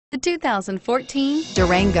The 2014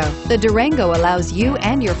 Durango. The Durango allows you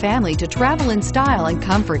and your family to travel in style and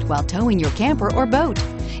comfort while towing your camper or boat.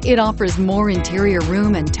 It offers more interior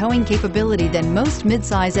room and towing capability than most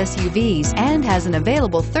midsize SUVs and has an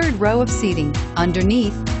available third row of seating.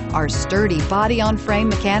 Underneath are sturdy body-on-frame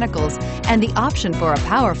mechanicals and the option for a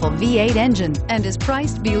powerful V8 engine, and is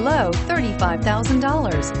priced below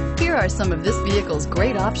 $35,000. Here are some of this vehicle's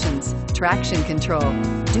great options: traction control,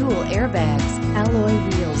 dual airbags, alloy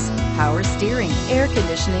wheels, power steering, air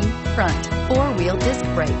conditioning, front, four-wheel disc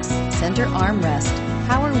brakes, center armrest,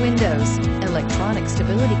 power windows, electronic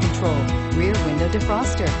stability control, rear window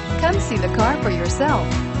defroster. Come see the car for yourself.